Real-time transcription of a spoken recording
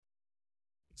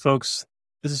Folks,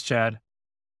 this is Chad.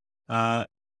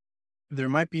 There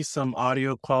might be some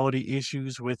audio quality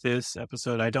issues with this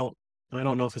episode. I don't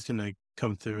know if it's going to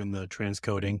come through in the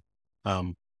transcoding. Not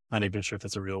even sure if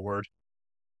that's a real word.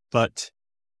 But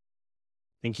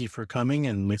thank you for coming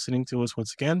and listening to us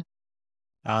once again.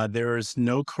 There is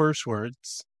no curse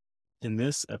words in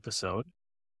this episode.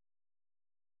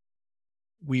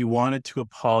 We wanted to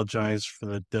apologize for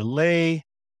the delay.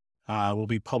 We'll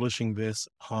be publishing this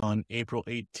on April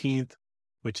 18th,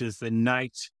 which is the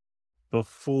night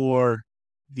before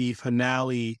the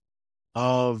finale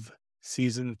of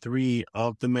season 3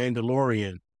 of The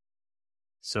Mandalorian.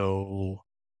 So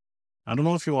I don't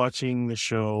know if you're watching the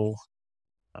show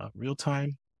real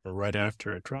time or right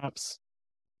after it drops,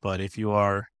 but if you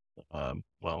are,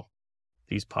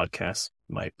 these podcasts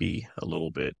might be a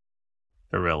little bit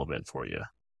irrelevant for you.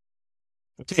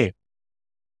 Okay.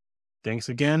 Thanks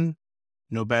again.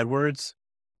 No bad words.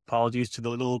 Apologies to the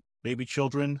little baby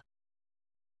children.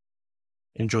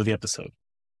 Enjoy the episode.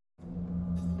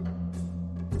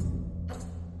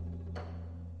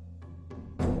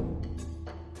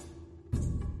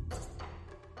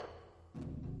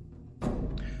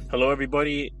 Hello,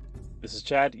 everybody. This is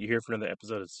Chad. You're here for another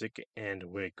episode of Zick and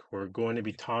Wick. We're going to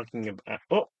be talking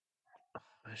about...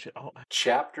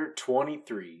 Chapter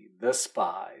 23, The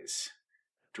Spies.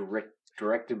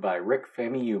 Directed by Rick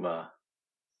Famuyiwa.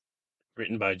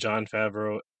 Written by Jon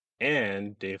Favreau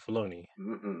and Dave Filoni.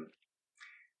 Mm-hmm.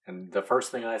 And the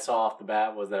first thing I saw off the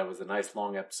bat was that it was a nice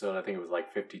long episode. I think it was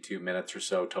like 52 minutes or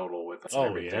so total with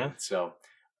everything. Yeah? So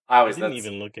I didn't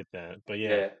even look at that, but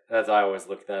yeah. That's I always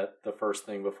looked at the first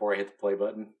thing before I hit the play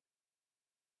button.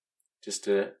 Just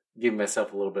to give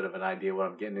myself a little bit of an idea what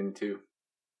I'm getting into.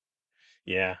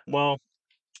 Yeah, well,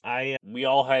 we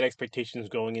all had expectations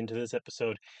going into this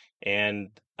episode, and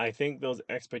I think those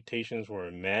expectations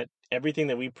were met. Everything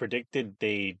that we predicted,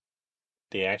 they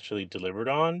actually delivered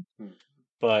on,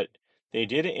 but they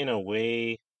did it in a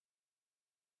way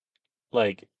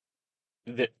like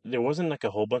there wasn't like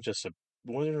a whole bunch of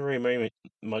wasn't very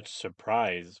much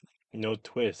surprise, no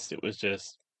twist. It was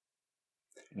just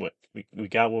what we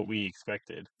got what we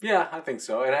expected. Yeah, I think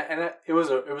so. And it was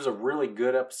a really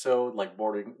good episode, like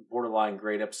borderline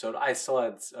great episode. I still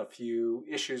had a few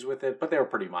issues with it, but they were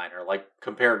pretty minor. Like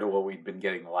compared to what we'd been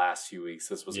getting the last few weeks,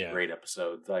 this was a great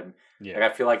episode. I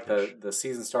feel like the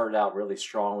season started out really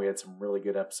strong. We had some really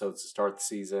good episodes to start the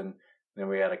season. Then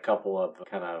we had a couple of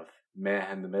kind of meh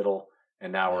in the middle,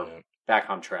 and now we're back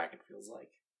on track. It feels like.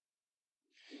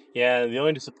 Yeah, the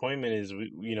only disappointment is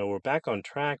we're back on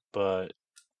track, but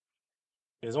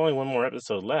there's only one more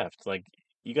episode left. Like,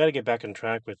 you got to get back on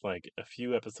track with like a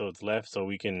few episodes left so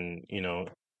we can,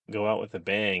 go out with a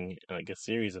bang, like a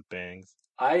series of bangs.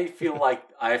 I feel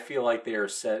like they are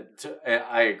set to,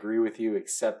 I agree with you,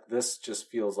 except this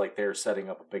just feels like they're setting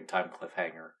up a big time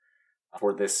cliffhanger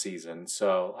for this season.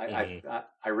 So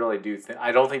I really do think,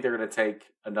 I don't think they're going to take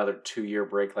another 2-year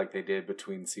break like they did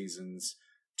between seasons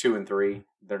 2 and 3.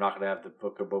 They're not going to have the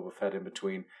Book of Boba Fett in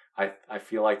between. I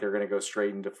feel like they're going to go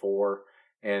straight into 4.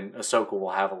 And Ahsoka will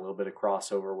have a little bit of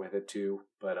crossover with it too.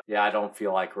 But I don't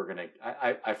feel like we're going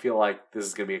to... I feel like this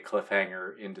is going to be a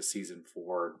cliffhanger into season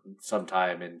 4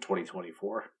 sometime in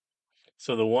 2024.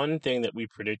 So the one thing that we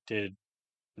predicted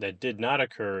that did not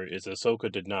occur is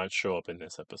Ahsoka did not show up in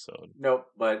this episode. Nope,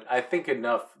 but I think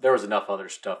there was enough other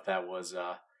stuff that was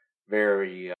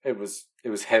very... It was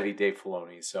heavy Dave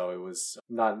Filoni, so it was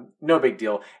no big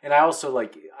deal. And I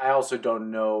also don't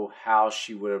know how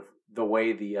she would have... The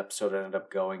way the episode ended up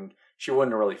going, she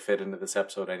wouldn't really fit into this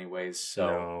episode anyways. So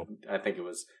no. I think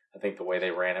the way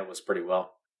they ran it was pretty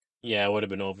well. Yeah, it would have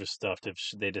been overstuffed if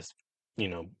they just,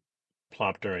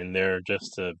 plopped her in there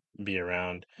just to be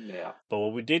around. Yeah. But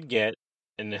what we did get,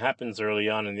 and it happens early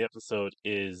on in the episode,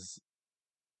 is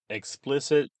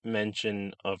explicit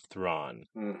mention of Thrawn.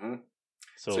 Mm-hmm.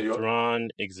 So Thrawn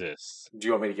exists. Do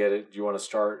you want me to get it? Do you want to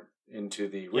start into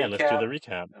the recap? Yeah, let's do the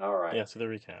recap. All right. Yeah, let's do the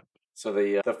recap. So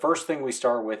the first thing we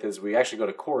start with is we actually go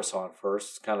to Coruscant first.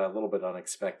 It's kind of a little bit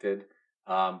unexpected.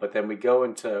 But then we go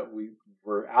into,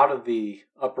 we're out of the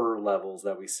upper levels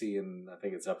that we see in, I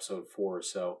think it's episode 4 or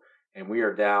so. And we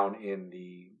are down in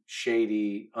the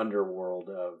shady underworld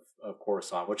of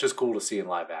Coruscant, which is cool to see in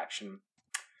live action.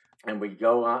 And we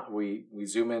go on, we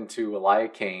zoom into Elia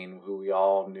Kane, who we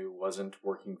all knew wasn't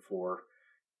working for,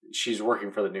 she's working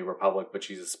for the New Republic, but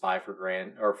she's a spy for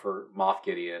Moff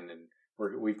Gideon. And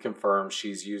we've confirmed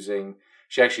she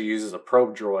actually uses a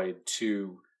probe droid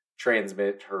to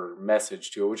transmit her message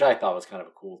to it, which I thought was kind of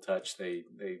a cool touch. They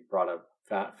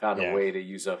found a way to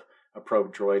use a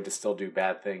probe droid to still do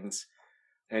bad things.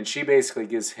 And she basically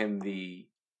gives him the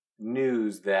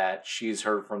news that she's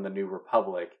heard from the New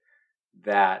Republic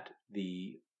that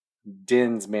the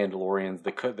Din's Mandalorians,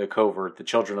 the covert, the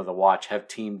Children of the Watch, have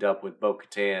teamed up with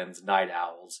Bo-Katan's Night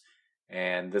Owls,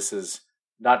 and this is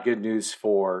not good news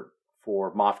for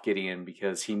Moff Gideon,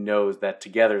 because he knows that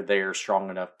together they are strong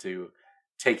enough to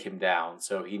take him down.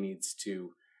 So he needs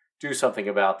to do something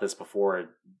about this before it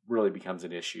really becomes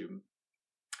an issue.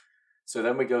 So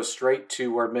then we go straight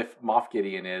to where Moff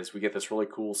Gideon is. We get this really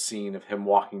cool scene of him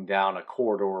walking down a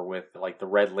corridor with like the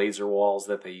red laser walls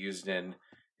that they used in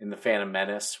the Phantom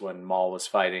Menace when Maul was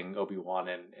fighting Obi-Wan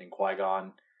and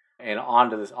Qui-Gon. And off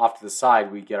to the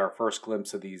side, we get our first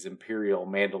glimpse of these Imperial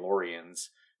Mandalorians.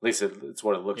 At least it's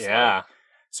what it looks like.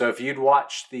 So if you'd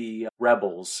watched the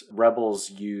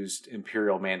Rebels used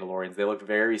Imperial Mandalorians. They look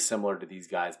very similar to these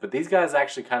guys. But these guys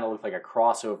actually kind of look like a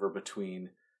crossover between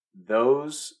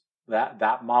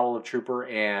that model of trooper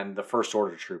and the First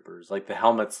Order troopers. Like the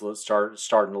helmets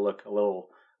starting to look a little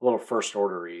First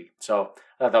Order-y. So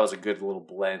I thought that was a good little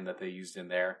blend that they used in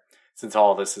there. Since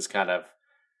all this is kind of,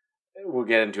 we'll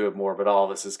get into it more, but all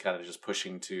this is kind of just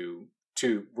pushing to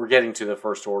we're getting to the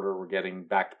First Order, we're getting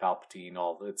back to Palpatine.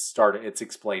 It's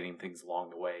explaining things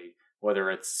along the way, whether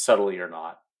it's subtly or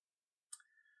not.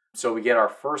 So we get our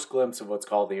first glimpse of what's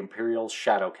called the Imperial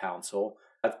Shadow Council.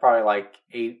 That's probably like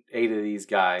eight of these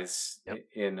guys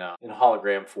in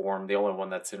hologram form. The only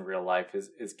one that's in real life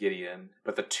is Gideon.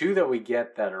 But the two that we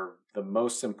get that are the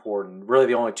most important, really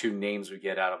the only two names we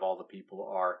get out of all the people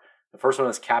are, the first one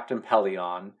is Captain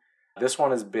Pelion. This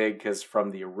one is big because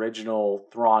from the original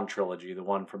Thrawn trilogy, the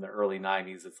one from the early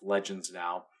 90s, it's Legends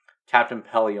now, Captain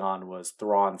Pelion was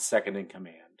Thrawn's second in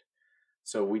command.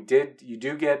 So you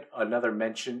do get another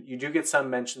mention. You do get some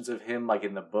mentions of him like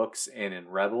in the books and in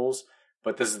Rebels,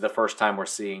 but this is the first time we're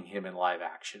seeing him in live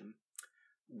action.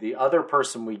 The other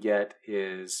person we get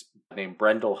is named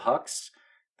Brendol Hux.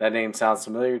 That name sounds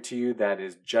familiar to you. That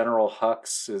is General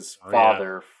Hux's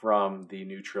father from the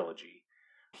new trilogy.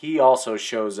 He also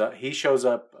shows up.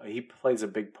 He plays a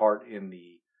big part in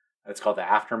it's called the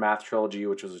Aftermath trilogy,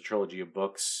 which was a trilogy of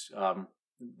books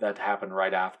that happened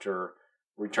right after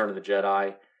Return of the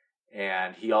Jedi.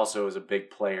 And he also is a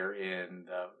big player in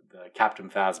the Captain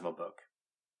Phasma book.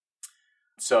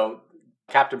 So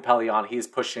Captain Pelion, he's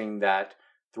pushing that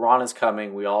Thrawn is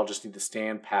coming. We all just need to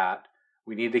stand pat.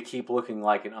 We need to keep looking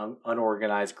like an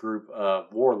unorganized group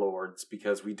of warlords,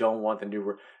 because we don't want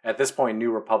at this point,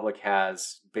 New Republic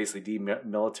has basically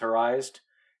demilitarized,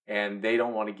 and they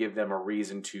don't want to give them a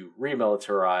reason to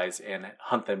remilitarize and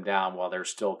hunt them down while they're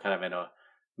still kind of in a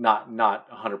not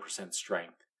 100%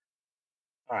 strength.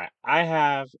 All right. I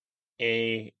have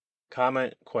a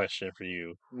comment question for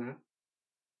you. Mm-hmm.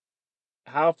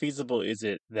 How feasible is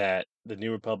it that the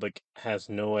New Republic has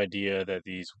no idea that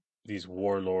these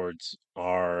warlords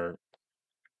are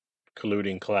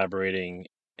colluding, collaborating,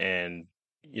 and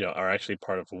are actually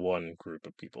part of one group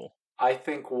of people? I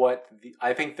think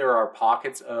there are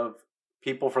pockets of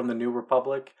people from the New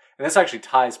Republic, and this actually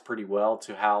ties pretty well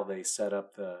to how they set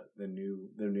up the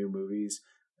new movies.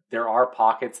 There are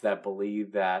pockets that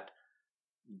believe that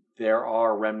there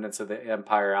are remnants of the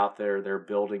Empire out there. They're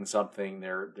building something.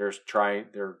 They're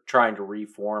trying to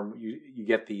reform. You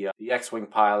get the X-wing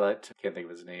pilot. I can't think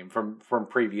of his name from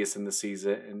previous in the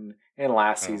season and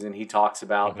last season. He talks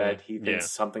about that he thinks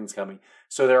something's coming.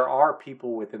 So there are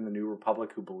people within the New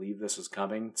Republic who believe this is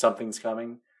coming. Something's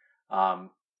coming.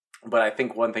 But I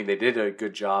think one thing they did a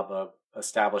good job of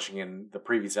establishing in the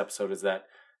previous episode is that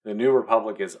the New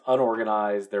Republic is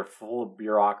unorganized. They're full of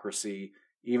bureaucracy.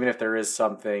 Even if there is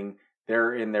something,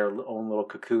 they're in their own little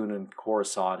cocoon in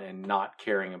Coruscant and not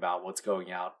caring about what's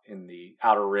going out in the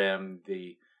Outer Rim,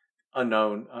 the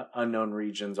unknown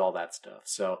regions, all that stuff.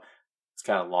 So it's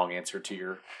kind of a long answer to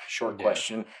your short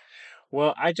question.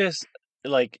 Well, I just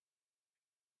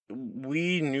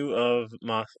we knew of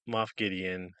Moff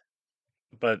Gideon,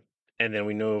 and then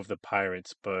we know of the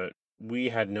pirates, but we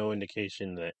had no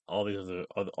indication that all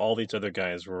these other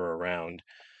guys were around.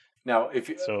 Now,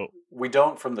 we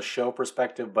don't from the show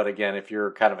perspective, but again, if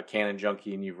you're kind of a canon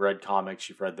junkie and you've read comics,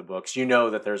 you've read the books, you know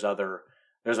that there's other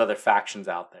factions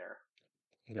out there.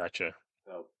 Gotcha.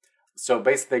 So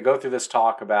basically, they go through this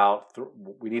talk about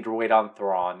we need to wait on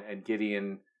Thrawn, and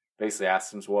Gideon basically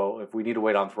asks him, "Well, if we need to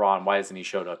wait on Thrawn, why hasn't he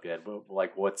showed up yet?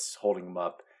 Like, what's holding him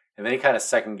up?" And then he kind of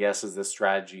second guesses this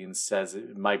strategy and says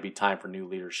it might be time for new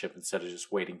leadership instead of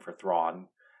just waiting for Thrawn.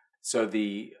 So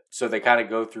they kind of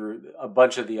go through a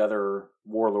bunch of the other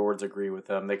warlords agree with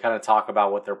them. They kind of talk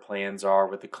about what their plans are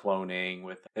with the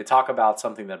cloning. They talk about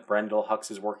something that Brendol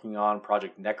Hux is working on,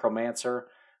 Project Necromancer,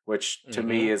 which to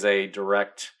me is a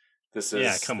direct This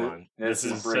Yeah, is come on. this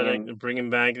This is is bringing bringing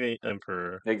back the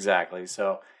Emperor. exactly.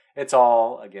 So it's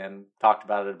all again talked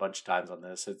about it a bunch of times on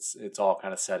this. It's all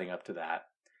kind of setting up to that.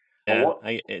 But Yeah, what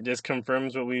it just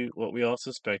confirms what we all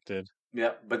suspected.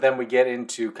 yeah, but then we get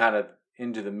into kind of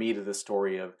into the meat of the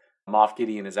story of Moff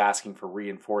Gideon is asking for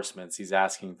reinforcements. He's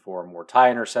asking for more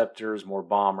TIE interceptors, more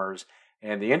bombers,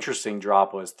 and the interesting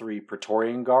drop was 3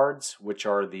 Praetorian guards, which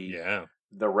are Yeah,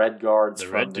 the red guards the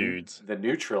from red dudes. the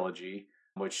new trilogy,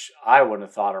 which I wouldn't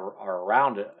have thought are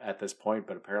around at this point,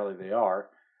 but apparently they are.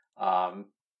 Um,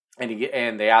 and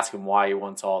they ask him why he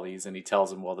wants all these, and he tells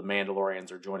them, "Well, the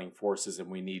Mandalorians are joining forces, and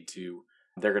we need to.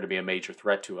 They're going to be a major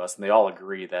threat to us." And they all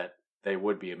agree that they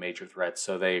would be a major threat,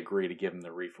 so they agree to give him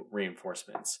the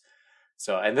reinforcements.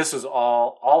 So, and this was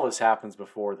all this happens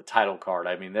before the title card.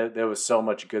 I mean, there was so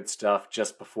much good stuff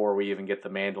just before we even get the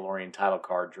Mandalorian title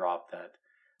card drop that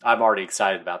I'm already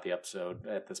excited about the episode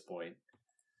at this point.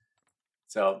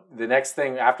 So the next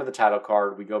thing after the title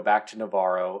card, we go back to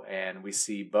Navarro and we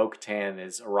see Bo-Katan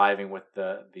is arriving with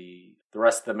the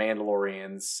rest of the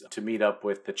Mandalorians to meet up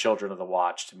with the Children of the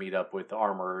Watch, to meet up with the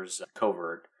Armorer's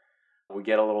covert. We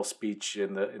get a little speech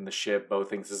in the ship. Bo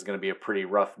thinks this is going to be a pretty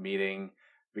rough meeting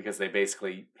because they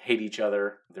basically hate each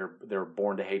other. They're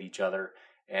born to hate each other.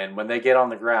 And when they get on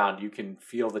the ground, you can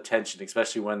feel the tension,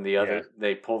 especially when Yeah,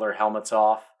 they pull their helmets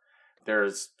off.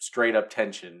 There's straight up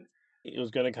tension. it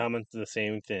was going to comment the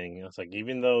same thing. It's like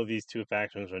even though these two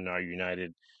factions are now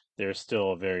united, there's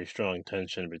still a very strong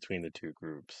tension between the two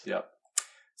groups. Yep.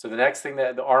 So the next thing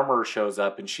that the armorer shows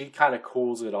up and she kind of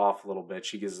cools it off a little bit.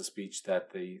 She gives a speech that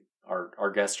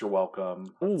our guests are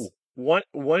welcome. Ooh,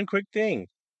 one quick thing.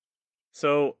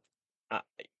 So I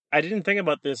I didn't think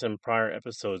about this in prior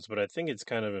episodes, but I think it's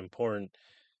kind of important.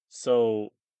 So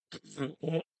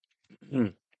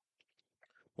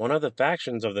one of the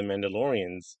factions of the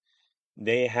Mandalorians,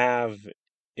 they have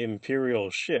Imperial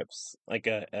ships, like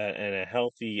and a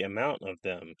healthy amount of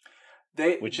them,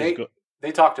 They which is they good.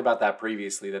 they talked about that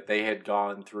previously that they had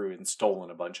gone through and stolen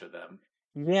a bunch of them.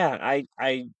 Yeah,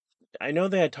 I know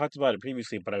they had talked about it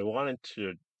previously, but I wanted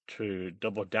to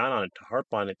double down on it, to harp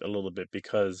on it a little bit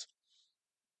because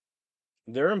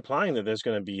they're implying that there's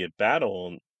going to be a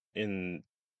battle in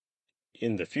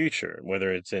in the future,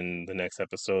 whether it's in the next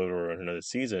episode or another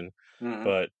season, Mm-hmm.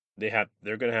 but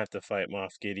they're gonna have to fight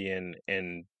Moff Gideon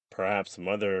and perhaps some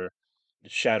other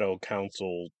Shadow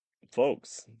Council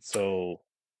folks. So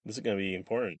this is gonna be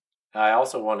important. I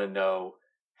also want to know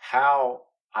how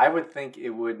I would think it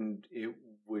would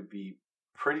be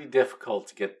pretty difficult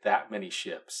to get that many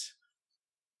ships.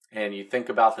 And you think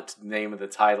about the name of the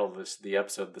title of the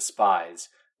episode, The Spies.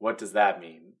 What does that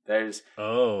mean? There's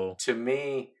Oh, to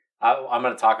me, I'm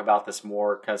going to talk about this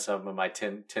more because some of my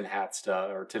tin hat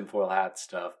stuff or tinfoil hat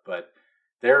stuff. But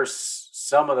there's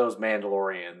some of those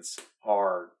Mandalorians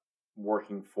are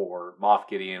working for Moff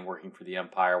Gideon, working for the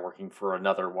Empire, working for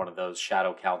another one of those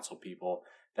Shadow Council people.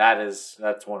 That's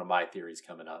one of my theories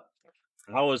coming up.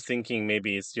 I was thinking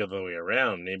maybe it's the other way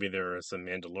around. Maybe there are some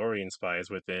Mandalorian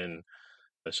spies within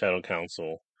the Shadow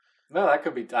Council. No, that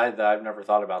could be. I've never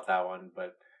thought about that one,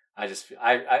 but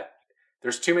I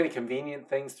there's too many convenient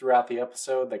things throughout the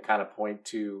episode that kind of point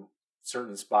to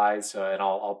certain spies. So, and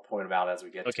I'll point them out as we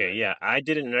get to Okay, it. yeah, I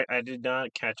did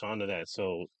not catch on to that.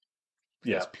 So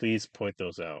Yeah. yes, please point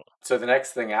those out. So the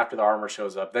next thing after the armor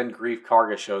shows up, then Grief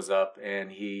Karga shows up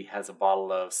and he has a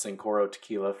bottle of Sincoro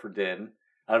tequila for Din.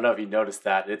 I don't know if you noticed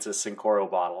that it's a Sincoro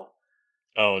bottle.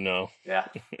 Oh no, Yeah,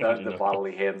 I don't the know. bottle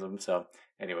he hands him. So,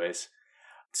 anyways,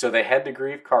 so they head to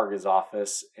Grief Karga's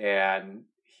office, and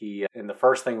the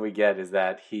first thing we get is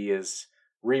that he is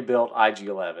rebuilt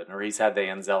IG-11, or he's had the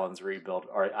Anzellans rebuild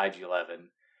IG-11,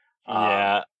 um,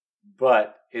 Yeah,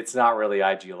 but it's not really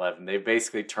IG-11. They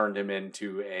basically turned him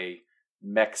into a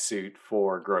mech suit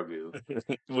for Grogu,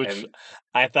 which and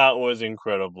I thought was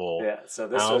incredible. yeah, so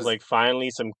this I was was like, finally,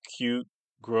 some cute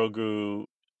Grogu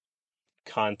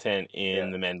content yeah.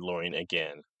 in The Mandalorian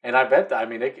again. And I bet that I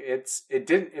mean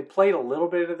it played a little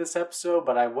bit into this episode,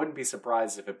 but I wouldn't be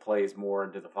surprised if it plays more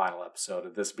into the final episode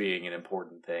of this being an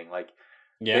important thing. Like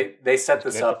Yeah, they set he's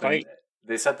gonna this have to up and fight.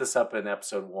 they set this up in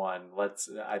episode one.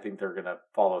 I think they're gonna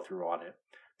follow through on it.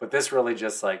 But this really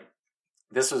just like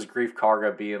this was Grief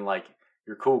Karga being like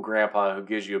your cool grandpa who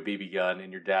gives you a BB gun,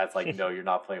 and your dad's like, no, you're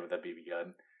not playing with that BB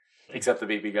gun. Except the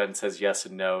BB gun says yes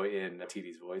and no in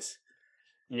TD's voice.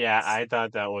 Yeah, I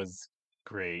thought that was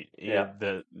great. Yeah,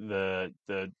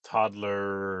 The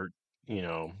toddler, you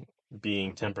know,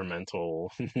 being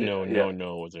temperamental, no, yeah. no,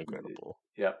 no, was incredible.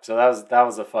 Yeah, so that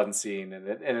was a fun scene,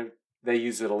 and they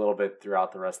use it a little bit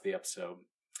throughout the rest of the episode.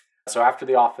 So after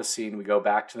the office scene, we go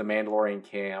back to the Mandalorian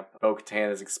camp.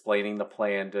 Bo-Katan is explaining the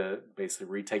plan to basically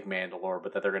retake Mandalore,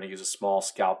 but that they're going to use a small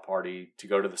scout party to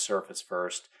go to the surface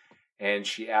first. And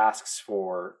she asks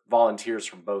for volunteers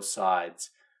from both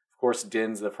sides. Of course,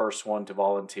 Din's the first one to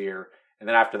volunteer. And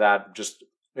then after that,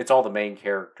 it's all the main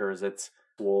characters. It's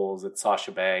Wolves, it's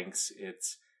Sasha Banks,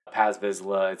 it's Paz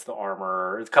Vizsla, it's the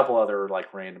Armorer, it's a couple other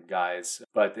like random guys.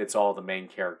 But it's all the main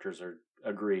characters are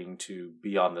agreeing to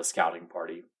be on the scouting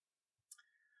party.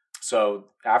 So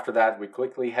after that, we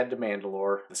quickly head to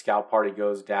Mandalore. The scout party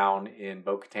goes down in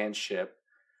Bo-Katan's ship.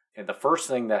 And the first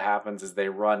thing that happens is they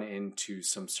run into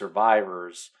some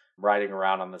survivors riding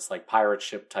around on this like pirate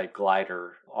ship type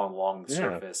glider along the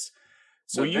surface.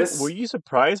 So were you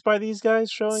surprised by these guys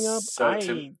showing up? So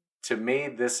to me,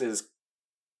 this is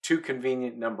too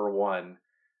convenient, number one.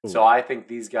 Ooh. So I think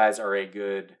these guys are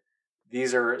candidate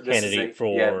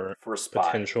for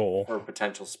spies,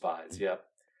 potential spies. Yep.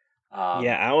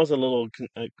 I was a little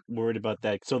worried about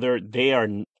that. So they are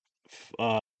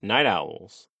night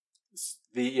owls.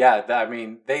 They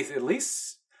at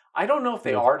least, I don't know if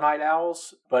they are night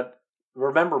owls, but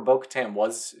remember Bo-Katan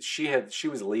was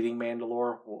leading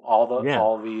Mandalore, all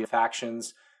the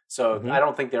factions. So I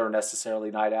don't think they were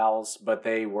necessarily night owls, but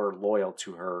they were loyal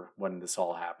to her when this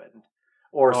all happened.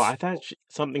 I thought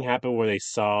something happened where they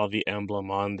saw the emblem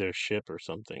on their ship or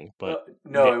something. But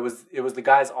no, it was the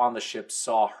guys on the ship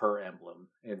saw her emblem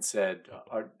and said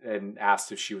and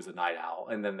asked if she was a night owl,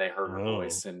 and then they heard her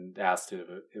voice and asked if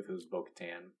it was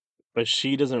Bo-Katan. But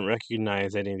she doesn't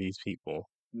recognize any of these people.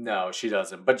 No, she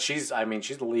doesn't. But she's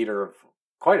the leader of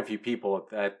quite a few people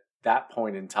at that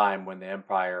point in time when the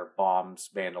Empire bombs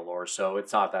Mandalore. So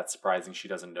it's not that surprising she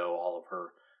doesn't know all of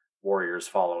her warriors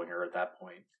following her at that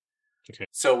point. Okay.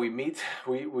 So we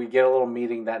get a little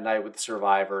meeting that night with the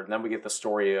Survivor, and then we get the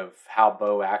story of how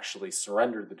Bo actually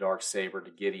surrendered the Darksaber to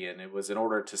Gideon. It was in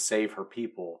order to save her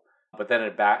people, but then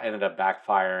it ended up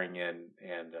backfiring,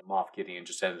 and Moff Gideon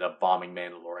just ended up bombing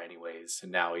Mandalore anyways,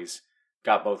 and now he's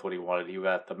got both what he wanted. He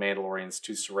got the Mandalorians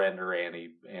to surrender, and he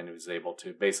was able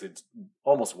to basically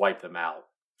almost wipe them out.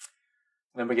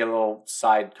 Then we get a little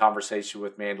side conversation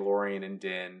with Mandalorian and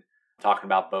Din, talking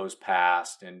about Bo's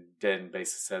past, and Din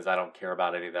basically says, I don't care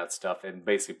about any of that stuff, and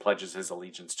basically pledges his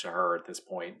allegiance to her at this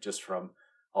point, just from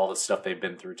all the stuff they've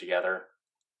been through together.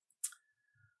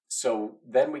 So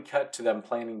then we cut to them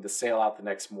planning to sail out the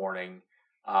next morning,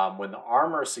 when the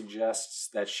Armorer suggests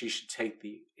that she should take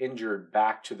the injured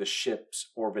back to the ships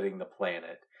orbiting the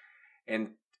planet.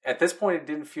 And at this point, it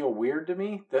didn't feel weird to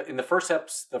me. In the first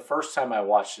time I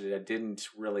watched it, it didn't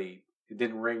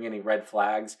ring any red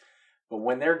flags. But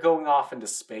when they're going off into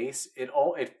space, it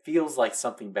feels like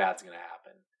something bad's going to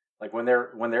happen. Like when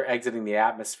they're exiting the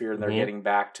atmosphere and they're getting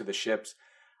back to the ships,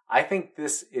 I think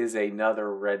this is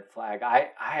another red flag. I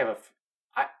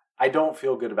don't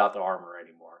feel good about the Armorer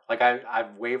anymore. Like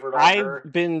I've wavered on her.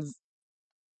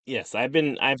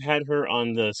 I've had her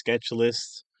on the sketch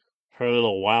list for a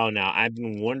little while now. I've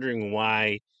been wondering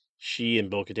why she and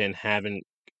Bo-Katan haven't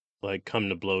like come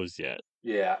to blows yet.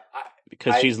 Yeah.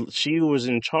 Because she was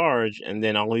in charge, and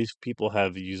then all these people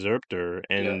have usurped her,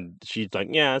 and she's like,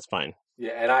 yeah, that's fine.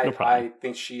 Yeah, and I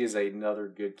think she is another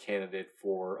good candidate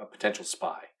for a potential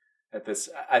spy. At this,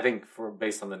 I think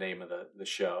based on the name of the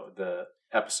show, the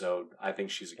episode, I think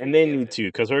she's a good candidate. Need to,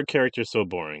 because her character's so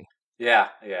boring. Yeah.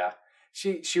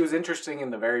 She was interesting in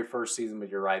the very first season, but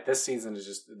you're right. This season is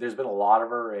just, there's been a lot of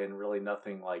her, and really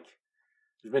nothing like,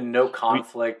 there's been no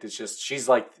conflict. It's just she's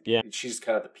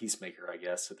kind of the peacemaker, I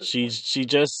guess. At this point. She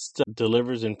just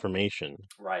delivers information.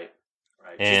 Right.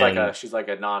 And she's like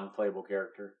a non-playable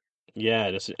character. Yeah,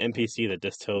 just an NPC that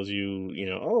just tells you,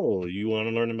 oh, you want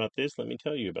to learn about this? Let me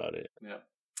tell you about it. Yeah.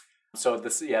 So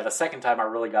the second time I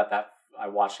really got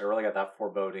that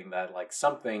foreboding that like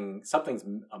something's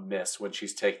amiss when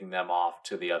she's taking them off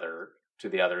to the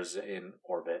others in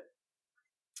orbit.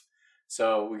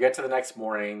 So we get to the next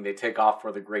morning. They take off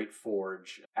for the Great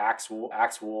Forge. Axe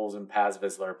Wolves and Paz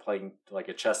Vizsla are playing like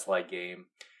a chess-like game.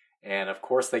 And of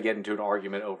course they get into an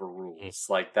argument over rules.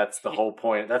 Like that's the whole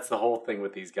point. That's the whole thing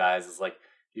with these guys is like,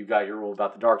 you've got your rule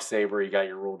about the Darksaber, you got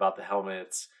your rule about the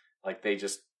helmets. Like they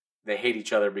hate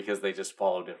each other because they just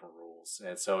follow different rules.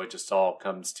 And so it just all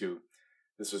comes to,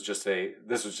 this was just a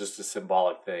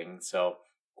symbolic thing. So of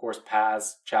course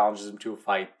Paz challenges him to a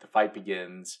fight. The fight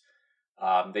begins.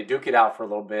 They duke it out for a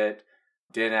little bit.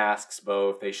 Din asks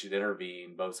Bo if they should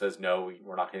intervene. Bo says, no,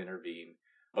 we're not going to intervene.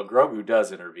 But Grogu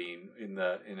does intervene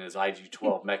in his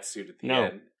IG-12 mech suit at the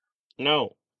end.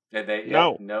 No. And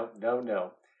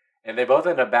no. And they both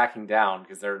end up backing down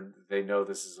because they know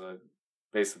this is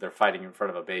basically they're fighting in front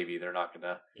of a baby. They're not going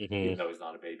to, even though he's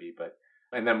not a baby, but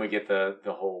And then we get the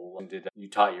whole did you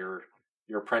taught your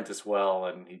apprentice well,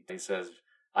 and he says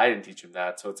I didn't teach him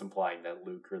that, so it's implying that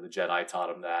Luke or the Jedi taught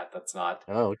him that. That's not.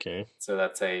 Oh, okay. So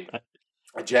that's I, a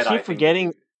I keep Jedi thing to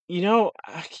forgetting, do.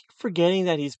 I keep forgetting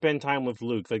that he spent time with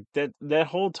Luke. Like that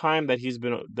whole time that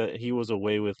that he was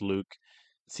away with Luke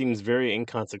seems very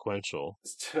inconsequential.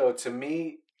 So to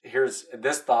me, here's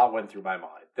this thought went through my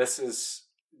mind. This is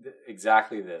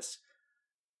exactly this.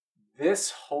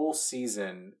 This whole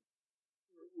season,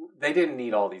 they didn't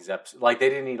need all these episodes. Like they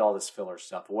didn't need all this filler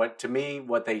stuff. What to me,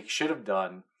 what they should have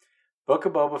done, Book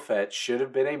of Boba Fett should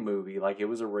have been a movie like it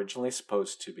was originally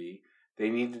supposed to be. They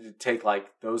needed to take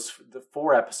like the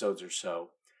 4 episodes or so.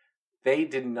 They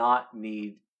did not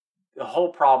need. The whole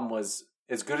problem was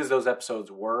as good as those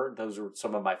episodes were. Those were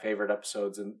some of my favorite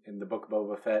episodes in the Book of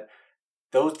Boba Fett.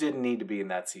 Those didn't need to be in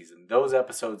that season. Those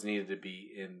episodes needed to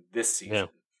be in this Yeah. season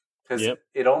because Yep.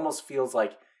 it almost feels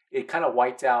like it kind of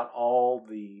wiped out all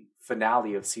the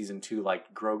finale of season 2,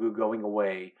 like Grogu going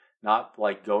away, not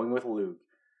like going with Luke.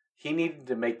 He needed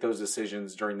to make those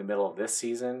decisions during the middle of this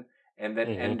season and then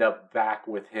Hmm. end up back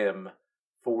with him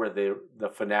for the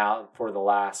finale for the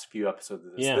last few episodes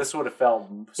of this. Yeah. This would have felt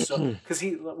so because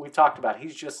we talked about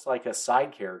he's just like a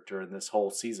side character in this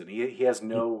whole season. He has He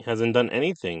no hasn't done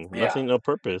anything. yeah. Nothing, no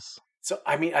purpose. So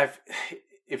I mean,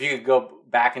 if you could go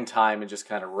back in time and just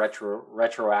kind of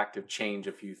retroactive change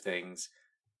a few things,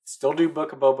 still do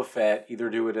Book of Boba Fett. Either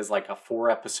do it as like a 4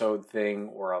 episode thing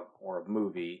or a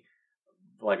movie,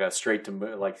 like a straight to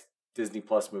like Disney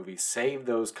Plus movie. Save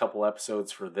those couple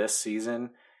episodes for this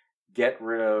season. Get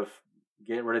rid of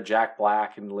Jack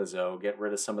Black and Lizzo. Get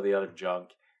rid of some of the other junk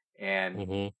and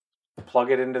Hmm.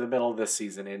 plug it into the middle of this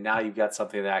season. And now you've got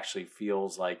something that actually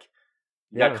feels like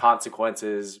you got Yeah.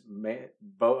 consequences.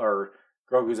 Or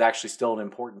Grogu's actually still an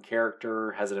important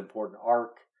character, has an important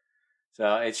arc.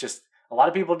 So it's just a lot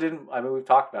of people didn't. I mean, we've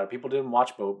talked about it. People didn't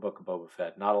watch Book of Boba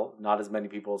Fett. Not as many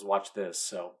people as watched this.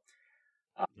 So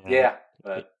Yeah. yeah, It,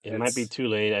 but it might be it's too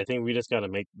late. I think we just gotta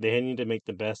they need to make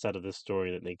the best out of this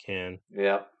story that they can.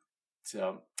 yeah.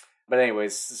 So, but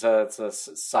anyways, so it's a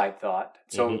side thought.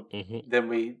 Hmm. So Hmm.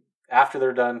 then after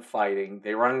they're done fighting,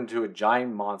 they run into a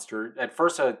giant monster. At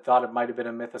first, I thought it might have been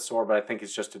a mythosaur, but I think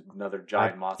it's just another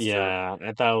giant monster.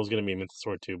 I thought it was gonna be a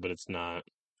Mythosaur too, but it's not.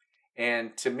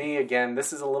 And to me, again,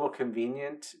 this is a little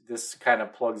convenient. This kind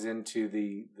of plugs into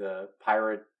the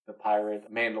pirate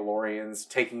Mandalorians,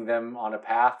 taking them on a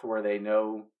path where they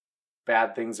know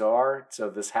bad things are. So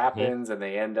this Hmm. happens, and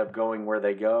they end up going where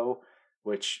they go,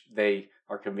 which they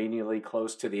are conveniently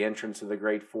close to the entrance of the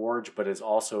Great Forge, but is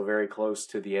also very close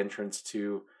to the entrance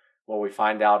to what we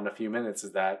find out in a few minutes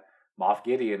is that Moff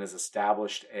Gideon has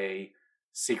established a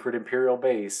secret Imperial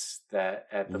base that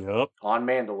at the Yup. on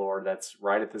Mandalore that's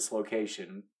right at this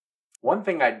location. One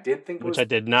thing I did think Which was I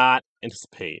did not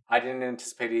anticipate. I didn't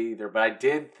anticipate it either, but I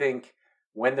did think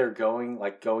when they're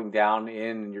going down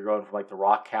in and you're going from like the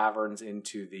rock caverns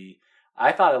into the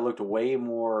I thought it looked way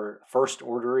more first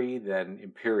ordery than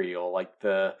Imperial. Like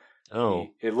Oh.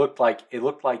 it looked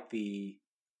like the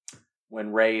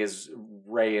when Ray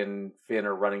and Finn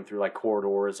are running through like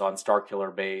corridors on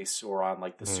Starkiller Base or on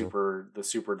like Hmm. the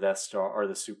super Death Star or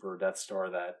the super Death Star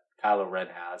that Kylo Ren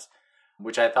has,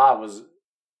 which I thought was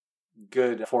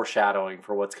good foreshadowing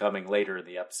for what's coming later in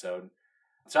the episode.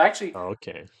 So actually, Oh,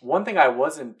 okay. one thing I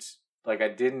wasn't like, I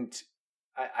didn't,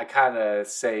 I kind of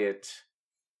say it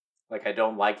like I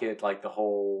don't like it, like the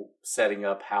whole setting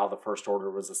up how the First Order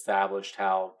was established,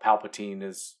 how Palpatine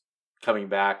is coming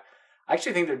back. I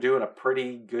actually think they're doing a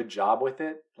pretty good job with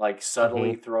it, like Hmm.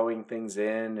 subtly throwing things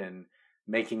in and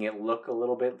making it look a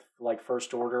little bit like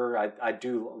First Order. I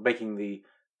do making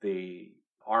the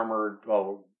armored.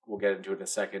 Well, we'll get into it in a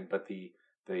second, but the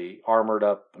armored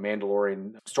up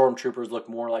Mandalorian stormtroopers look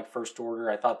more like First Order.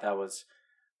 I thought that was.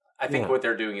 I think Yeah. what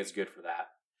they're doing is good for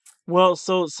that. Well,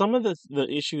 so some of the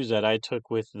issues that I took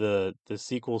with the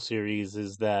sequel series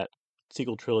is that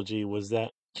sequel trilogy was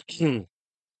that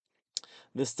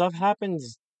this stuff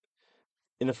happens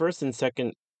in the first and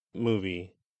second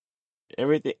movie.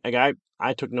 Everything like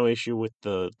I took no issue with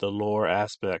the lore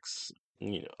aspects,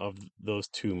 of those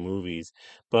two movies,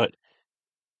 but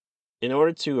in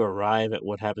order to arrive at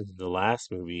what happens in the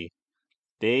last movie,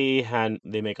 they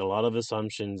make a lot of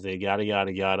assumptions, they yada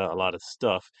yada yada, a lot of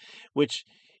stuff, which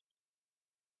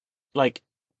like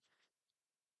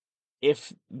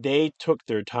if they took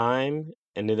their time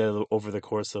and did it over the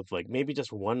course of like maybe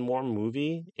just one more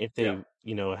movie, if Yeah,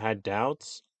 they, had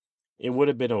doubts, it would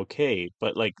have been okay.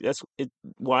 But like that's it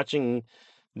watching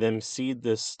them seed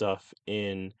this stuff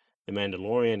in The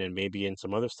Mandalorian and maybe in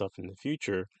some other stuff in the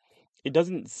future, it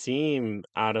doesn't seem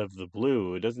out of the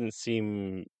blue. It doesn't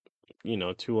seem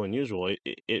too unusual.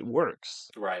 It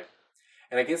works. Right.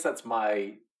 And I guess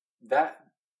that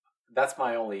that's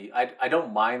my only. I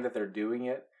don't mind that they're doing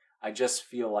it. I just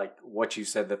feel like what you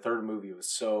said. The third movie was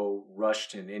so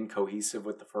rushed and incohesive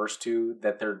with the first two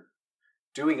that they're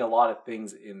doing a lot of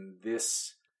things in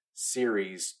this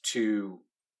series to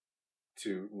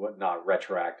what not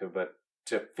retroactive, but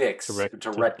to fix Correct.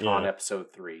 to retcon Yeah.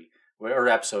 episode 3 or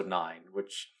episode 9,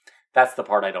 which that's the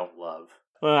part I don't love.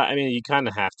 Well, I mean, you kind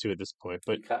of have to at this point,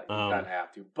 but You kind of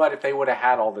have to. But if they would have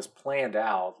had all this planned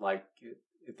out, like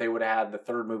if they would have had the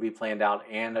third movie planned out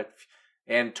and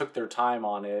took their time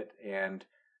on it and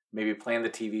maybe planned the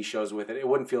TV shows with it, it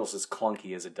wouldn't feel as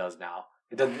clunky as it does now.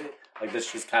 It doesn't like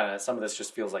this. Just kind of some of this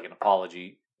just feels like an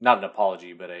apology, not an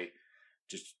apology, but a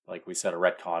just like we said, a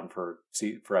retcon for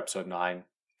episode 9.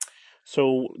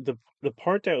 so the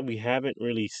part that we haven't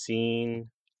really seen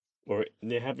or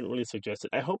they haven't really suggested,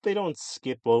 I hope they don't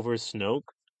skip over Snoke.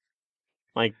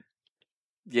 Like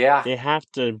Yeah, they have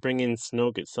to bring in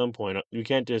Snoke at some point. You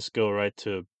can't just go right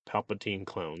to Palpatine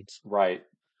clones. right.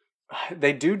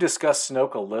 They do discuss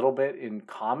Snoke a little bit in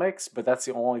comics, but that's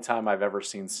the only time I've ever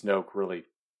seen Snoke really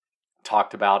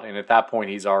talked about. And at that point,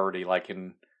 he's already like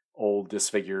an old,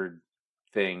 disfigured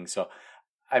thing. So,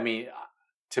 I mean,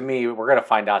 to me, we're gonna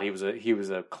find out he was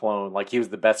a clone. Like he was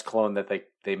the best clone that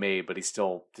they made, but he's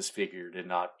still disfigured and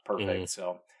not perfect.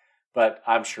 So, but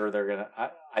I'm sure they're gonna.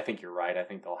 I think you're right. I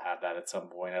think they'll have that at some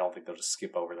point. I don't think they'll just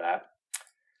skip over that.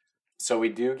 So we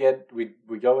do get we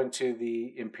go into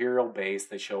the Imperial base.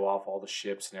 They show off all the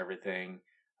ships and everything.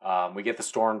 We get the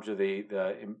storm to the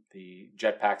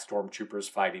jetpack stormtroopers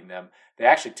fighting them. They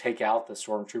actually take out the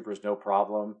stormtroopers no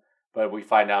problem, but we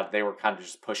find out they were kind of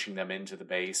just pushing them into the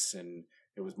base, and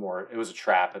it was a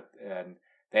trap. And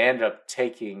they end up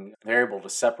they're able to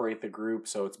separate the group,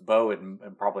 so it's Bo and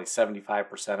probably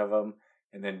 75% of them,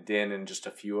 and then Din and just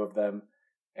a few of them.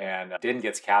 And Din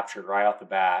gets captured right off the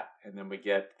bat, and then we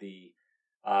get the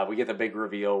big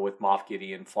reveal with Moff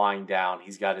Gideon flying down.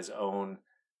 He's got his own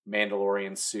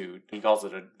Mandalorian suit. He calls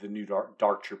it the new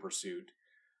Dark Trooper suit.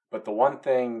 But the one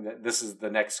thing this is the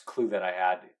next clue that I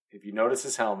had. If you notice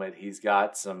his helmet, he's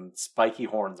got some spiky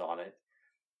horns on it,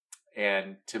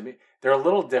 and to me, they're a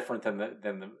little different than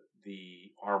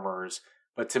the armors.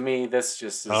 But to me, this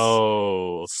just is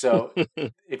so.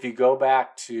 If you go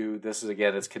back to this, is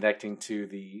again, it's connecting to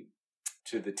the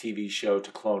TV show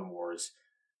to Clone Wars.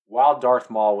 While Darth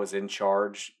Maul was in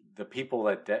charge, the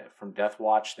people from Death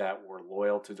Watch that were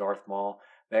loyal to Darth Maul,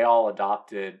 they all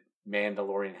adopted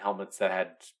Mandalorian helmets that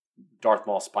had Darth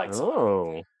Maul spikes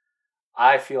on them.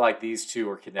 I feel like these two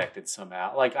are connected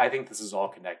somehow. Like I think this is all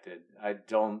connected. I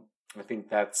think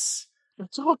it's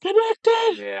all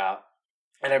connected. Yeah.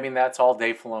 And I mean that's all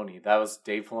Dave Filoni. That was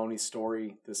Dave Filoni's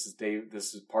story. This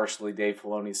is partially Dave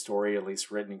Filoni's story, at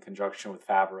least written in conjunction with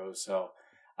Favreau. So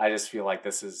I just feel like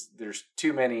there's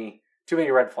too many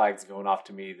red flags going off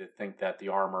to me that think that the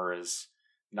armor is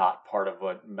not part of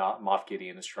what Moff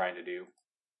Gideon is trying to do.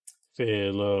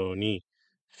 Filoni.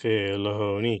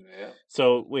 Yeah.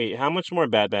 So wait, how much more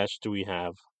Bad Batch do we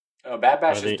have? Oh, Bad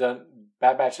Batch is done.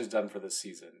 Bad Batch is done for this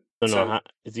season. No,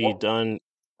 is he done?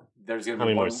 There's gonna how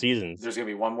be many more seasons? There's gonna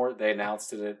be one more. They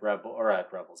announced it at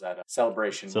Rebels at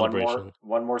Celebration.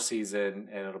 One more season,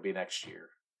 and it'll be next year.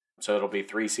 So it'll be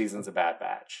 3 seasons of Bad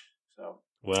Batch. So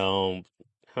well,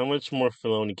 how much more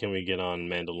Filoni can we get on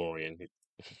Mandalorian?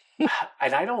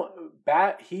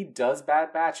 And he does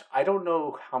Bad Batch. I don't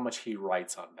know how much he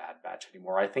writes on Bad Batch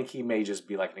anymore. I think he may just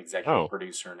be like an executive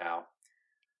producer now.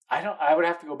 I would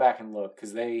have to go back and look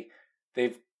because they've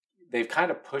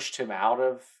kind of pushed him out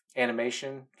of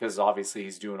animation because obviously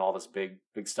he's doing all this big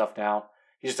stuff now.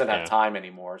 He just doesn't have time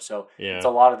anymore. So it's a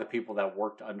lot of the people that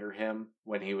worked under him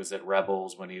when he was at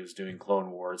Rebels, when he was doing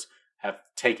Clone Wars, have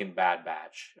taken Bad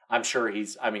Batch. I'm sure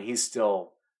he's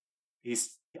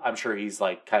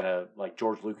like kind of like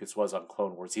George Lucas was on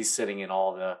Clone Wars. He's sitting in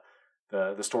all the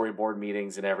storyboard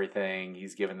meetings and everything.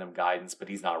 He's giving them guidance, but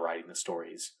he's not writing the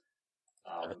stories.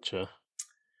 Gotcha.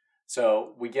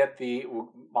 So we get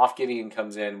Moff Gideon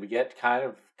comes in. We get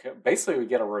we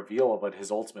get a reveal of what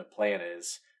his ultimate plan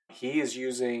is. His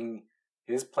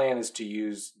plan is to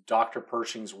use Dr.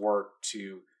 Pershing's work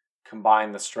to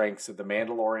combine the strengths of the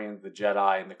Mandalorian, the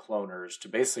Jedi, and the cloners to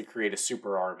basically create a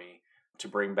super army to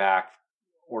bring back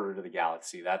order to the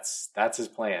galaxy. That's his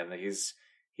plan.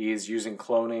 He is using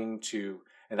cloning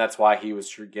and that's why he was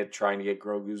trying to get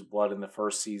Grogu's blood in the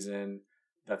first season.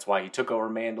 That's why he took over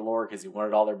Mandalore, because he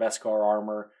wanted all their Beskar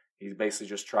armor. He's basically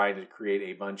just trying to create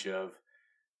a bunch of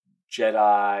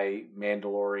Jedi,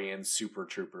 Mandalorian super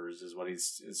troopers is what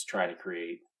he's trying to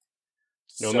create.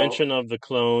 No mention of the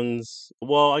clones.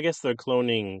 Well, I guess they're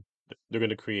cloning they're going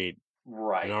to create an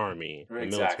Right. army, a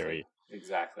Exactly. military,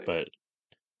 Exactly. but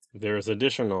there's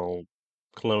additional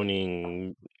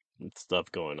cloning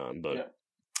stuff going on, but Yeah.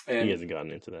 he And hasn't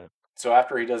gotten into that. so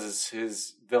after he does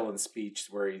his villain speech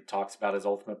where he talks about his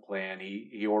ultimate plan,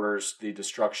 he orders the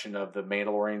destruction of the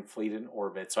Mandalorian fleet in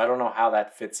orbit. So I don't know how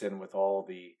that fits in with all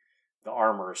the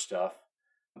armor stuff.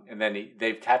 And then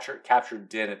they've captured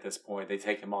Din at this point. They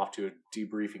take him off to a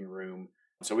debriefing room.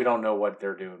 So we don't know what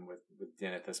they're doing with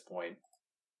Din at this point.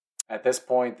 At this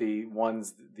point, the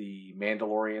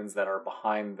Mandalorians that are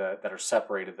behind that are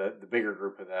separated, the bigger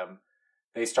group of them,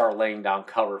 they start laying down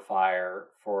cover fire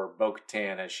for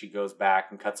Bo-Katan as she goes back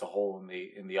and cuts a hole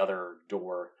in the other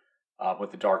door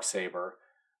with the dark saber.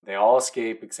 They all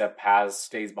escape except Paz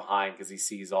stays behind because he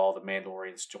sees all the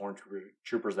Mandalorian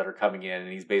stormtroopers that are coming in,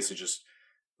 and he's basically just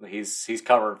he's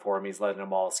covering for him. He's letting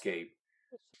them all escape.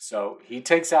 So he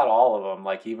takes out all of them.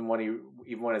 Like even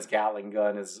when his Gatling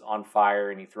gun is on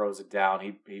fire and he throws it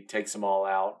down, he takes them all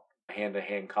out hand to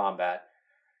hand combat.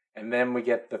 And then we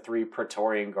get the 3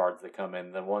 Praetorian guards that come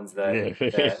in, the ones that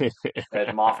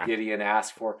Moff Gideon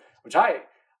asked for, which I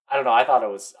don't know. I thought it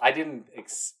was I didn't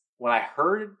when I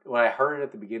heard it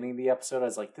at the beginning of the episode, I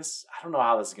was like, this I don't know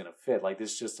how this is gonna fit. Like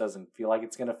this just doesn't feel like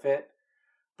it's gonna fit.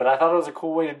 But I thought it was a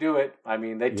cool way to do it. I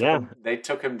mean, Yeah, they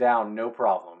took him down, no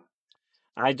problem.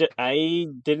 I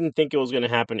didn't think it was going to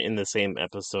happen in the same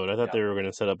episode. I thought Yeah. they were going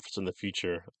to set up for in the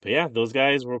future. But yeah, those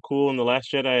guys were cool in The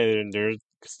Last Jedi, and they're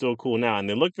still cool now, and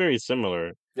they look very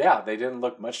similar. Yeah, they didn't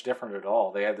look much different at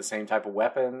all. They had the same type of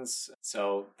weapons,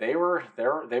 so they've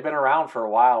been around for a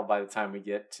while. By the time we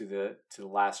get to the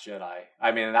Last Jedi,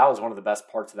 I mean, that was one of the best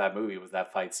parts of that movie was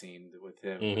that fight scene with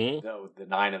him Hmm. with the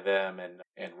 9 of them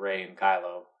and Rey and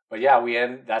Kylo. But yeah, we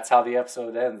end. That's how the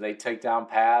episode ends. They take down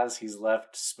Paz. He's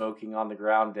left smoking on the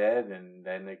ground, dead, and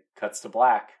then it cuts to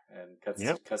black and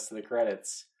Yep. cuts to the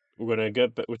credits. We're gonna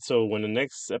get, but so when the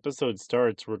next episode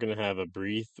starts, we're gonna have a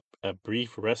brief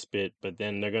respite, but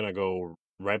then they're gonna go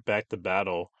right back to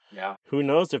battle. Yeah. Who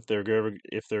knows if they're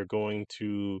going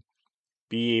to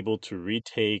be able to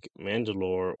retake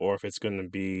Mandalore, or if it's gonna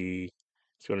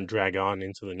drag on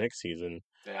into the next season.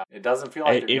 Yeah, it doesn't feel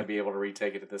like I they're going if to be able to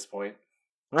retake it at this point.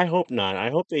 I hope not. I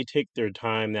hope they take their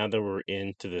time now that we're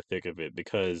into the thick of it,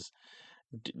 because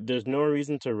there's no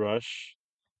reason to rush.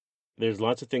 There's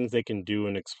lots of things they can do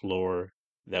and explore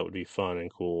that would be fun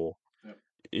and cool. Yep.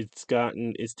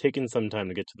 It's taken some time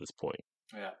to get to this point.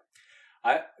 Yeah.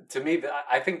 I to me,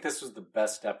 I think this was the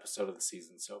best episode of the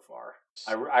season so far.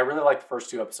 I really liked the first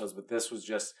 2 episodes, but this was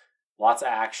just lots of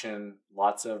action,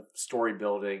 lots of story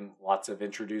building, lots of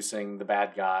introducing the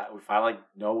bad guy. We finally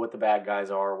know what the bad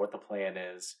guys are, what the plan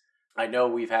is. I know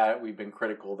we've been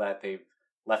critical that they've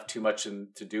left too much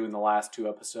to do in the last 2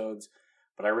 episodes,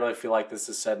 but I really feel like this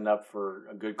is setting up for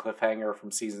a good cliffhanger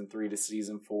from season 3 to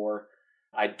season 4.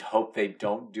 I hope they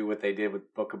don't do what they did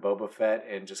with Book of Boba Fett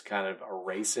and just kind of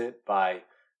erase it by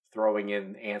throwing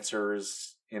in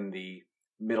answers in the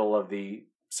middle of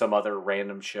some other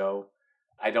random show.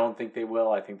 I don't think they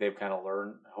will. I think they've kind of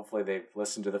learned. Hopefully, they've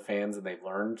listened to the fans and they've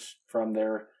learned from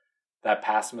that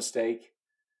past mistake.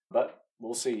 But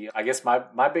we'll see. I guess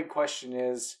my big question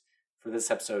is for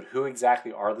this episode: who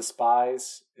exactly are the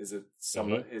spies? Is it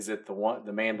Hmm. Is it the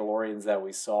Mandalorians that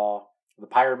we saw, the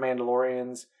pirate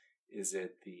Mandalorians? Is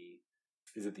it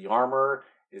the armor?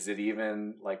 Is it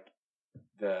even like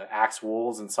the Axe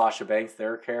Wolves and Sasha Banks,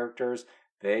 their characters?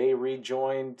 They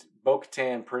rejoined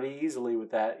Bo-Katan pretty easily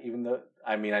with that. Even though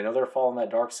I mean I know they're following that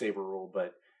dark saber rule,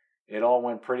 but it all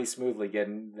went pretty smoothly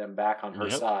getting them back on her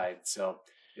Yep. side. So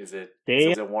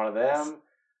They is it one of them?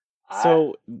 I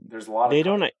so there's a lot of they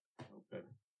don't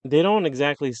they don't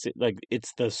exactly say, like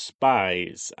it's the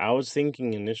spies. I was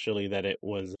thinking initially that it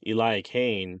was Eli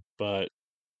Kane, but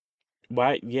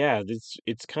why? Yeah,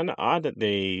 it's kind of odd that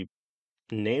they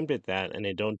named it that and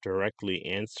they don't directly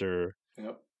answer you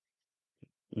know,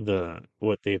 the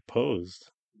what they posed.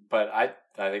 but I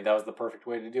think that was the perfect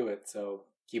way to do it. So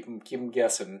keep them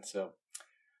guessing. So.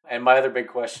 And my other big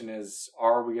question is: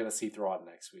 are we going to see Thrawn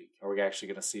next week? Are we actually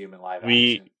going to see him in live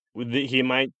We action? he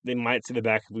might they might see the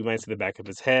back we might see the back of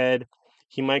his head.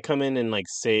 He might come in and like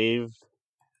save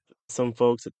some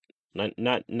folks, not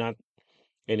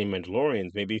any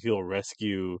Mandalorians. Maybe he'll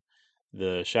rescue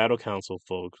the Shadow Council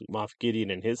folks, Moff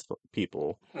Gideon and his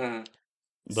people, Mm.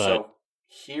 but So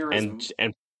here is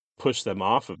and push them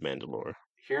off of Mandalore.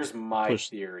 here's my Push.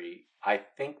 theory. I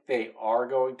think they are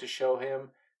going to show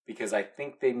him because I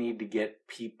think they need to get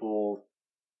people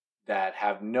that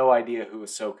have no idea who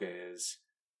Ahsoka is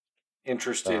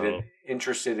Oh,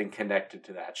 interested and connected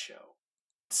to that show.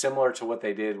 Similar to what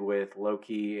they did with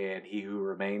Loki and He Who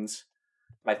Remains.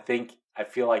 I think I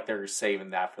feel like they're saving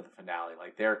that for the finale.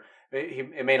 Like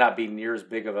it may not be near as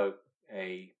big of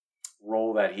a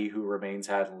role that He Who Remains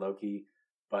had in Loki,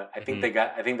 but Hmm. I think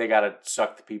they got to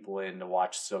suck the people in to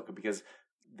watch Ahsoka because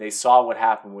they saw what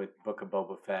happened with Book of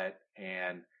Boba Fett,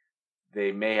 and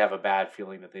they may have a bad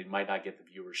feeling that they might not get the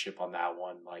viewership on that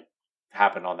one, like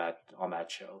happened on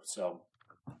that show. So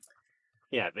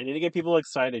Yeah, they need to get people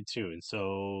excited too, and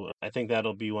so I think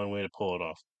that'll be one way to pull it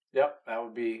off. yep, that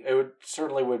would be it. Would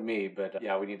certainly would me, but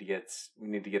yeah, we need to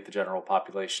get the general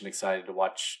population excited to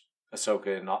watch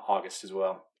Ahsoka in August as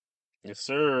well. Yes,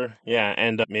 sir. Yeah,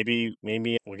 and maybe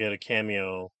we'll get a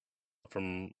cameo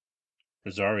from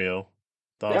Rosario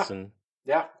Yeah, Dawson.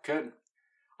 yeah, could.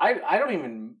 I don't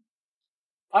even.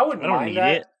 I wouldn't I don't mind need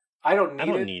it. that. I don't I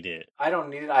need don't it. need it. I don't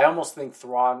need it. I almost think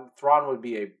Thrawn would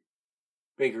be a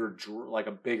like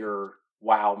a bigger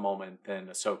wow moment than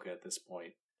Ahsoka at this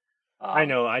point. I Um,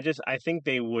 know. I think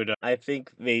they would. I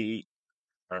think they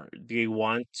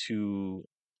want to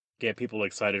get people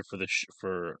excited for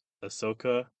for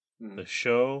Ahsoka, mhm, the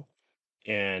show,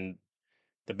 and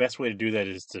the best way to do that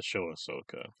is to show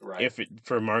Ahsoka. right. If it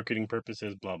for marketing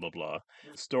purposes, blah blah blah.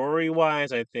 Story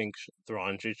wise, I think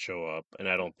Thrawn should show up, and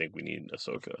I don't think we need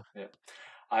Ahsoka. Yeah.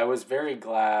 I was very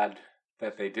glad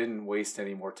that they didn't waste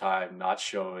any more time not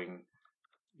showing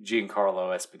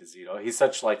Giancarlo Esposito. He's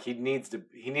such like he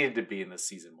needed to be in this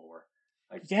season more.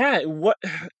 Like Yeah, what?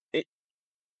 It,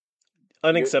 you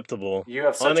unacceptable. you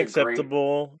have such a great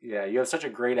Unacceptable. yeah, you have such a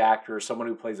great actor, someone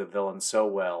who plays a villain so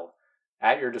well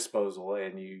at your disposal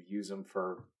and you use him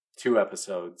for 2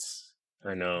 episodes.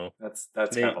 I know. That's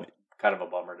They kind of a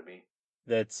bummer to me.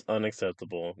 That's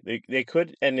unacceptable. They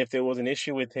could, and if there was an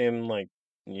issue with him, like,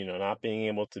 not being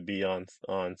able to be on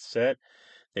set,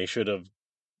 they should have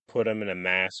put him in a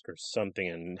mask or something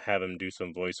and have him do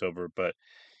some voiceover. But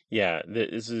yeah, there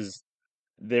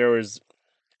was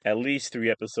at least 3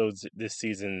 episodes this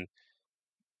season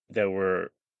that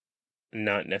were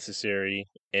not necessary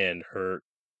and hurt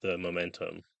the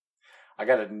momentum. I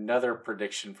got another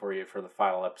prediction for you for the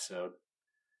final episode.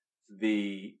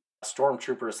 The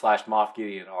stormtrooper slash Moff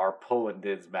Gideon are pulling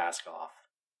Din's mask off.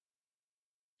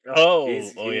 Oh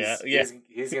yeah, yeah.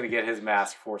 He's gonna get his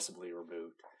mask forcibly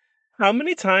removed How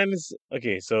many times?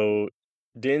 Okay, so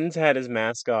Din's had his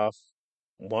mask off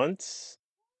once,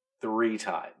 3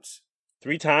 times.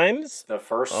 3 times? The Oh,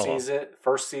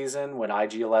 first season when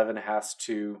IG-11 has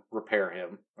to repair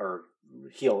him or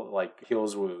heal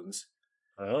his wounds,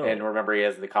 and oh. remember he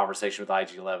has the conversation with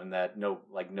IG-11 that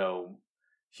no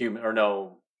human or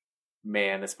no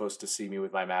man is supposed to see me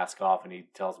with my mask off, and he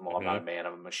tells him, "Well, I'm not Hmm. a man,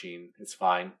 I'm a machine. It's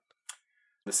fine."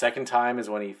 The second time is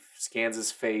when he scans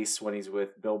his face when he's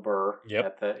with Bill Burr Yep.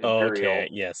 at the Okay. Imperial,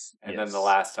 Yes. and then the Yes.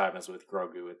 last time is with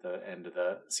Grogu at the end of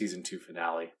the season 2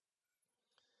 finale.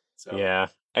 So Yeah.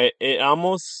 It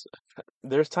almost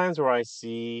there's times where I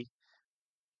see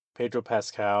Pedro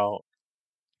Pascal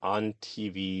on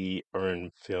TV or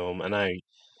in film, and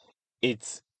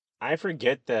it's I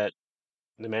forget that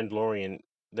the Mandalorian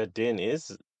that Din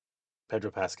is Pedro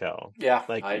Pascal. yeah,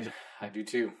 Like I do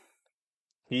too.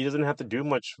 he doesn't have to do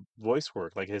much voice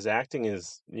work. Like his acting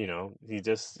is, he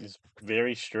just is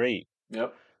very straight.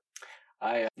 Yep.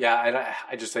 Yeah, and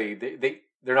I just say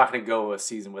they're not going to go a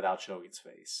season without showing his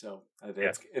face. So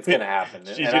Yeah. it's going to happen,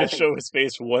 She's and I gonna think show his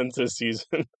face once a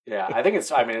season. yeah, I think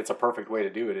it's I mean it's a perfect way to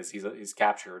do it. Is he's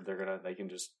captured? They can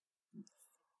just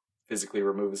physically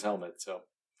remove his helmet. So,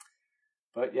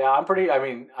 but yeah, I'm pretty. I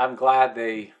mean, I'm glad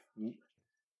they.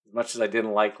 As much as I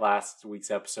didn't like last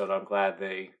week's episode, I'm glad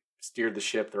they steered the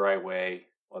ship the right way.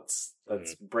 Let's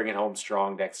Mm. bring it home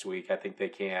strong next week. I think they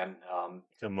can.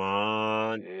 Come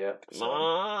on. Yep. Come So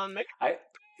on. I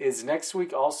is next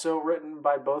week also written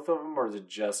by both of them, or is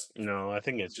it No, I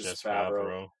think it's just just Favreau?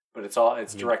 Favreau. But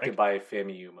it's He, directed by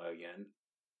Famiyuma again.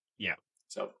 yeah,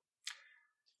 So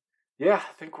yeah,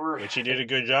 I think which he I did think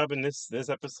a good job in this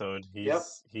episode. yep.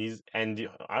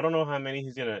 I don't know how many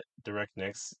he's gonna direct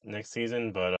next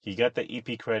season, but he got the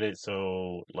EP credit,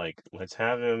 so like let's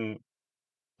have him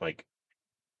like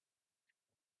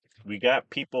we got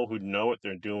people who know what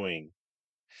they're doing.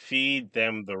 Feed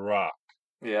them the rock.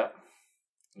 Yeah.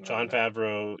 John And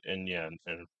Favreau and yeah,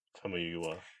 and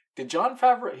Tomoyuwa. did John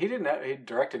Favreau? He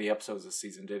direct any episodes this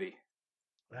season? Did he?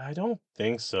 I don't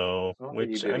think so. I don't think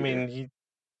he Which did I either. mean,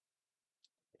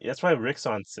 that's why Rick's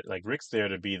there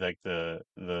to be like the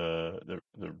the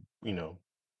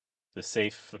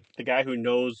safe the guy who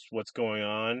knows what's going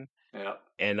on Yeah.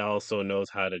 and also knows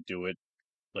how to do it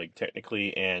like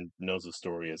technically and knows the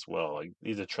story as well. Like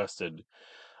he's a trusted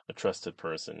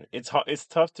person. It's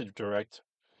tough to direct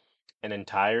an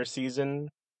entire season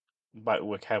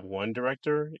have one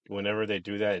director. Whenever they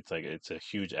do that, it's a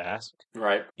huge ask.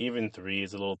 Right. Even three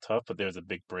is a little tough, but there's a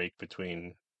big break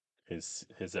between his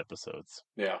episodes.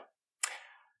 Yeah.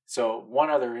 So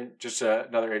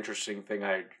another interesting thing.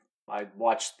 I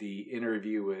watched the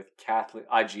interview with Kathleen.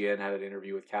 IGN had an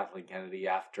interview with Kathleen Kennedy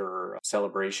after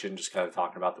Celebration, just kind of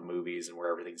talking about the movies and where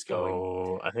everything's going.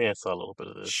 Oh, I think I saw a little bit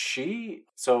of this.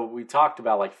 So we talked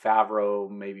about like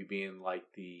Favreau maybe being like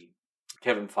the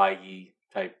Kevin Feige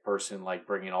type person, like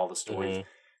bringing all the stories. Mm-hmm.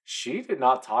 She did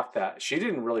not talk that. She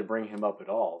didn't really bring him up at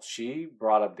all. She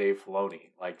brought up Dave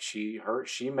Filoni. Like she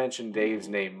mentioned Dave's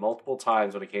name multiple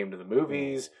times when it came to the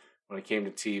movies, when it came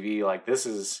to TV. Like this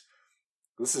is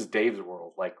Dave's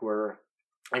world. Like we're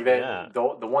like that.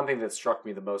 The one thing that struck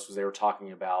me the most was they were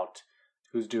talking about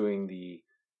who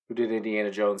did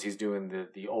Indiana Jones. He's doing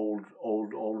the old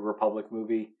Republic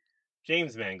movie.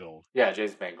 James Mangold. Yeah,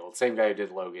 James Mangold, same guy who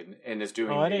did Logan, and is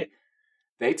doing.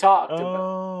 They talked.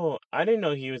 Oh, I didn't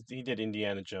know he did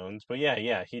Indiana Jones, but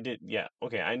yeah, he did. Yeah,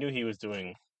 okay, I knew he was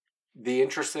doing. The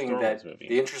interesting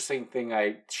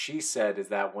thing she said is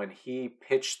that when he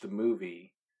pitched the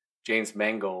movie, James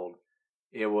Mangold,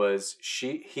 it was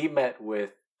he met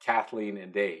with Kathleen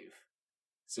and Dave,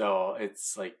 so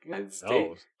it's like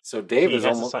Dave. So Dave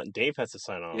Dave has to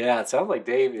sign off. Yeah, it sounds like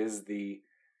Dave is Dave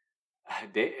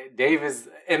is,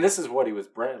 and this is what he was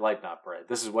not bred.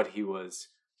 This is what he was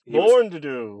born to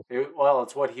do.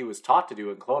 It's what he was taught to do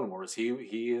in Clone Wars.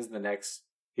 He is the next.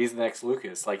 He's the next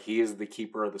Lucas. Like he is the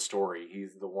keeper of the story.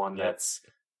 He's the one that's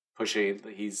pushing.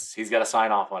 He's got to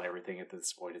sign off on everything at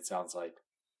this point. It sounds like.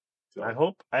 So,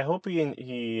 I hope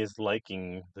he is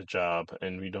liking the job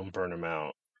and we don't burn him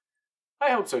out.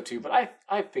 I hope so too. But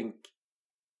I think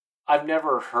I've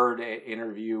never heard an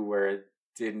interview where it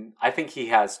didn't. I think he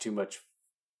has too much.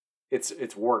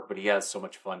 It's work, but he has so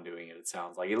much fun doing it. It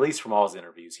sounds like, at least from all his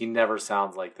interviews, he never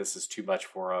sounds like this is too much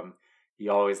for him. He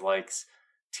always likes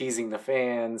teasing the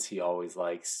fans. He always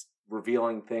likes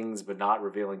revealing things, but not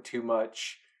revealing too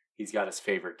much. He's got his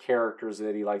favorite characters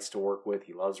that he likes to work with.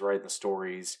 He loves writing the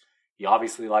stories. He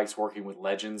obviously likes working with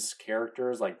Legends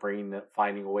characters, like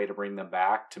finding a way to bring them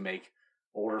back to make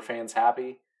older fans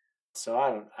happy.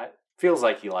 So feels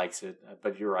like he likes it,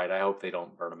 but you're right. I hope they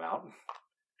don't burn him out.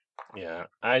 Yeah,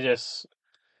 I just,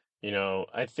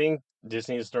 I think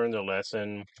Disney's learned their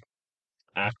lesson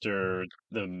after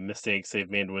the mistakes they've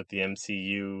made with the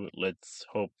MCU. Let's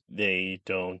hope they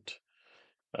don't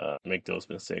make those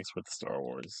mistakes with Star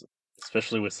Wars,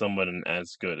 especially with someone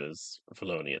as good as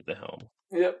Filoni at the helm.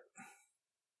 Yep.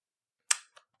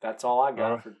 That's all I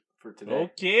got for today.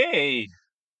 Okay.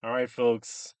 All right,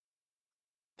 folks.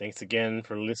 Thanks again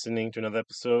for listening to another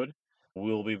episode.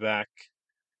 We'll be back.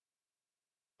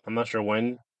 I'm not sure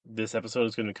when this episode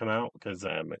is going to come out because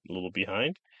I'm a little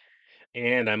behind.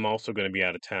 And I'm also going to be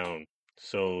out of town.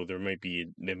 So there might be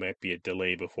a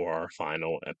delay before our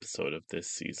final episode of this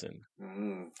season.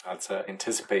 That's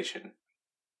anticipation.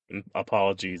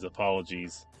 Apologies. All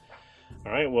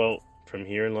right, well, from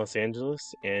here in Los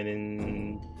Angeles and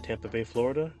in Tampa Bay,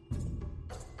 Florida,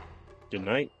 good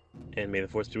night, and may the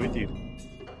Force be with you.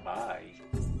 Bye.